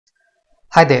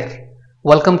Hi there,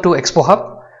 welcome to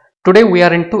ExpoHub. Today we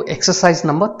are into exercise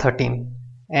number 13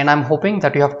 and I'm hoping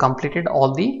that you have completed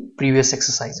all the previous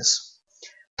exercises.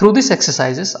 Through these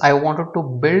exercises, I wanted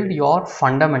to build your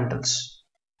fundamentals.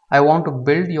 I want to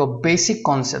build your basic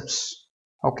concepts.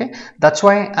 Okay, that's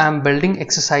why I'm building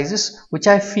exercises which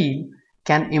I feel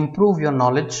can improve your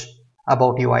knowledge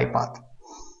about UiPath.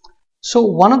 So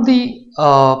one of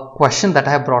the question that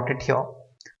I have brought it here,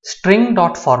 string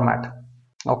dot format.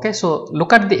 Okay, so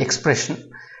look at the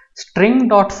expression string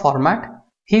dot format.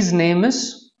 His name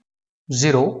is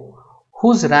 0,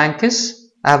 whose rank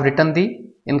is, I have written the,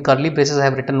 in curly braces I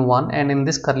have written 1, and in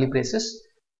this curly braces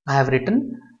I have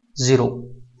written 0,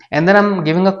 and then I'm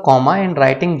giving a comma and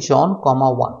writing John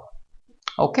comma 1.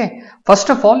 Okay, first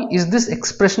of all, is this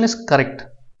expression is correct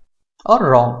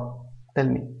or wrong? Tell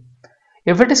me.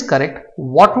 If it is correct,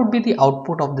 what would be the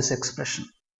output of this expression?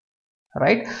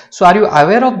 Right? So are you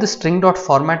aware of the string dot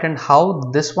format and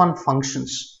how this one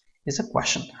functions is a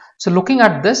question. So looking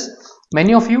at this,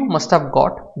 many of you must have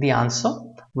got the answer,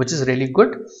 which is really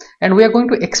good, and we are going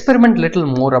to experiment little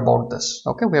more about this.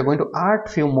 Okay, we are going to add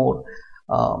few more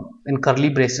in curly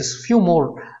braces, few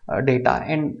more data,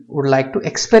 and would like to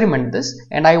experiment this,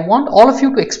 and I want all of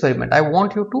you to experiment. I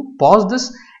want you to pause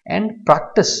this and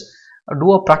practice,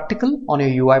 do a practical on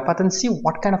your UiPath and see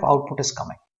what kind of output is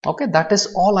coming. Okay, that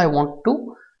is all I want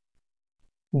to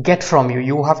get from you.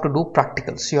 You have to do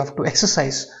practicals, you have to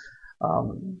exercise,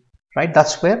 right?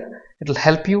 That's where it will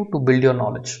help you to build your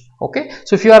knowledge. Okay,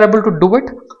 so if you are able to do it,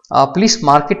 please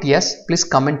mark it yes, please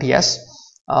comment yes,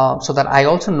 so that I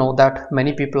also know that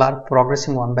many people are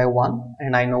progressing one by one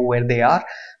and I know where they are.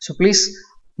 So please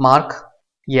mark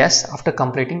yes after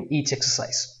completing each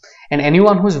exercise. And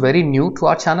anyone who is very new to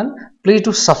our channel, please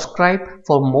do subscribe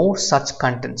for more such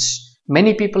contents.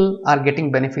 Many people are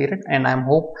getting benefited, and I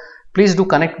hope please do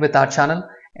connect with our channel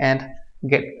and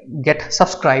get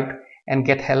subscribed and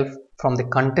get help from the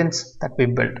contents that we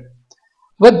build.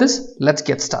 With this, let's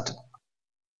get started.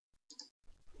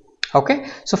 Okay,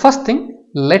 so first thing,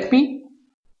 let me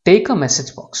take a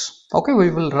message box. Okay,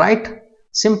 we will write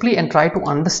simply and try to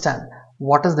understand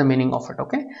what is the meaning of it.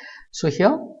 Okay, so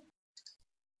here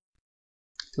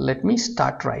let me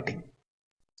start writing.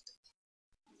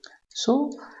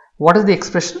 So what is the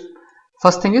expression?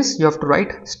 First thing is you have to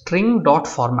write string dot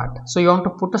format. So you want to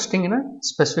put a string in a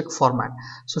specific format.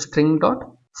 So string dot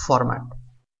format.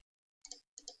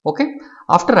 Okay,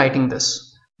 after writing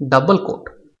this, double quote.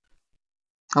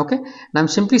 Okay, and I'm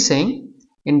simply saying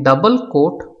in double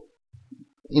quote,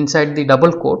 inside the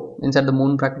double quote, inside the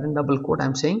moon bracket and double quote,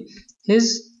 I'm saying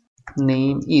his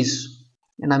name is,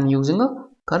 and I'm using a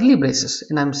curly braces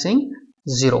and I'm saying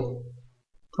 0.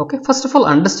 Okay, first of all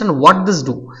understand what this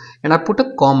do, and I put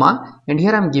a comma and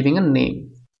here I'm giving a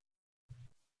name.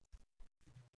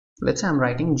 Let's say I'm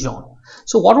writing John.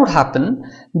 So what would happen,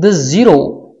 this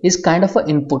 0 is kind of an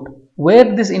input,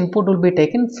 where this input will be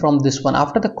taken from this one.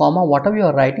 After the comma, whatever you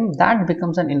are writing, that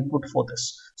becomes an input for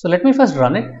this. So let me first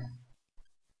run it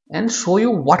and show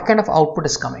you what kind of output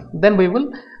is coming, then we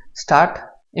will start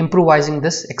improvising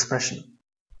this expression.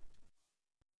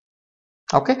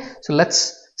 Okay, so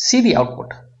let's see the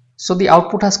output. So the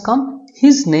output has come,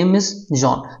 his name is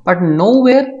John, but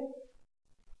nowhere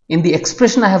in the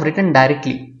expression I have written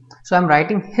directly. So I'm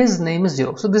writing his name is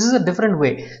 0. So this is a different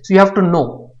way. So you have to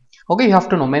know. Okay, you have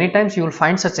to know. Many times you will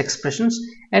find such expressions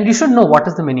and you should know what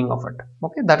is the meaning of it.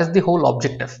 Okay, that is the whole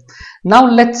objective. Now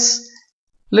let's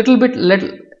let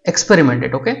experiment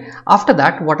it. Okay, after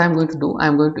that what I'm going to do,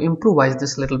 I'm going to improvise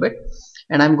this little bit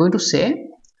and I'm going to say,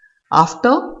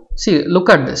 after, see,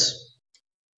 look at this,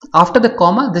 after the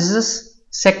comma, this is a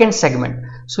second segment.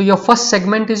 So your first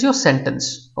segment is your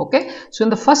sentence. Okay, so in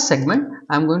the first segment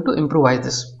I'm going to improvise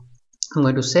this. I'm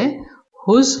going to say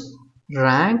whose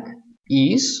rank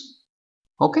is,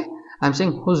 okay, I'm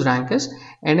saying whose rank is,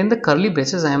 and in the curly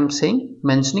braces I am saying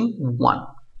mentioning 1.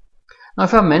 Now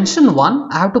if I mention 1,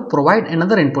 I have to provide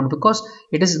another input because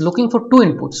it is looking for 2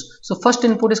 inputs. So first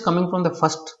input is coming from the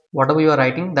first, whatever you are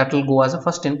writing, that will go as a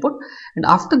first input, and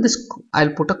after this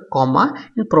I'll put a comma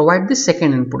and provide the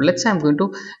second input. Let's say I'm going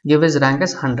to give his rank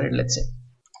as 100. Let's say,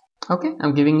 okay,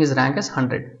 I'm giving his rank as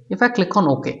 100. If I click on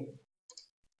OK,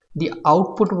 the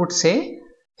output would say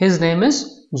his name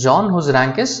is John, whose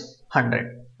rank is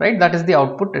 100. Right, that is the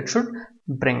output it should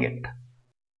bring it.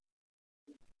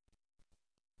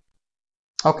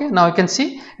 Okay, now you can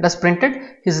see it has printed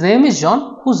his name is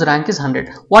John, whose rank is 100.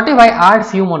 What if I add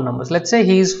few more numbers? Let's say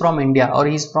he is from India or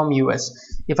he is from US.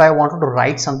 If I wanted to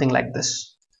write something like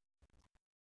this,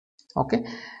 okay,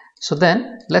 so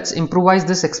then let's improvise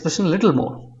this expression a little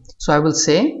more. So I will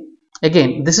say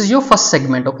Again, this is your first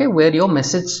segment, okay, where your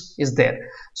message is there.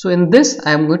 So in this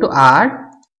I am going to add,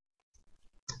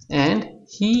 and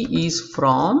he is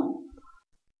from,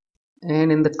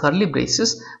 and in the curly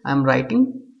braces I am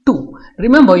writing 2.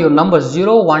 Remember your numbers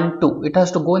 0 1 2, it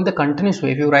has to go in the continuous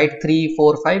way. If you write 3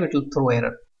 4 5, it will throw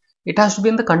error. It has to be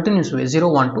in the continuous way,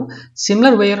 0 1 2.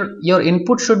 Similar way, your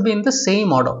input should be in the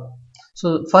same order.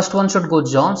 So first one should go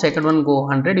John, second one go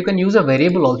 100. You can use a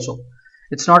variable also.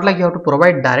 It's not like you have to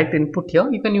provide direct input here.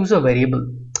 You can use a variable.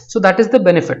 So that is the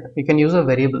benefit. You can use a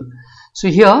variable. So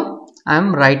here I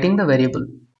am writing the variable,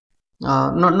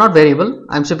 not variable,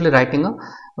 I am simply writing a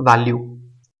value.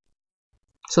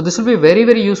 So this will be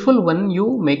very useful when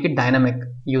you make it dynamic.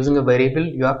 Using a variable,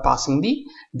 you are passing the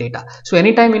data. So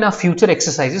anytime in our future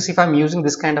exercises, if I'm using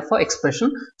this kind of a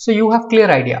expression, so you have clear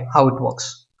idea how it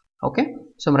works. Okay,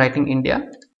 so I'm writing India.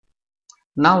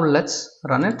 Now let's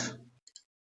run it.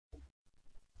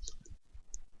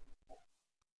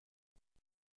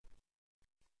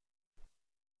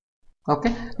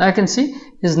 Okay, now I can see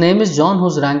his name is John,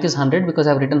 whose rank is 100, because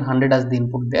I've written 100 as the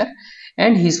input there,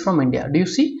 and he's from India. Do you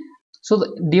see? So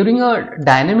during a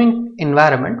dynamic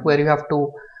environment where you have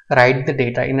to write the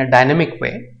data in a dynamic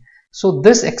way, so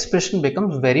this expression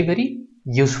becomes very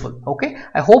useful. Okay,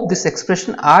 I hope this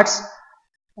expression adds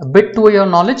a bit to your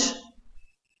knowledge.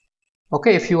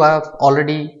 Okay, if you have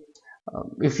already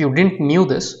if you didn't knew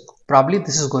this, probably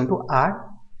this is going to add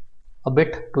a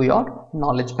bit to your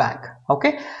knowledge bank.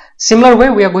 Okay, similar way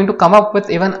we are going to come up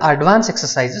with even advanced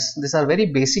exercises. These are very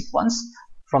basic ones.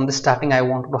 From the starting I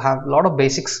want to have a lot of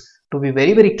basics to be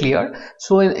very clear.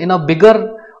 So in a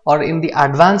bigger or in the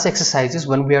advanced exercises,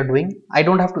 when we are doing, I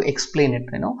don't have to explain it.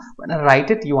 When I write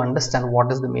it, you understand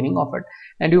what is the meaning of it,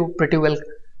 and you pretty well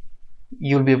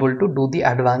you'll be able to do the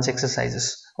advanced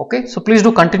exercises. Okay, so please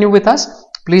do continue with us.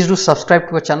 Please do subscribe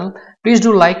to our channel. Please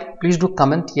do like, please do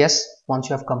comment yes once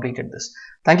you have completed this.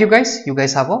 Thank you guys. You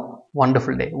guys have a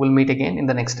wonderful day. We'll meet again in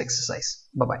the next exercise.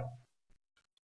 Bye bye.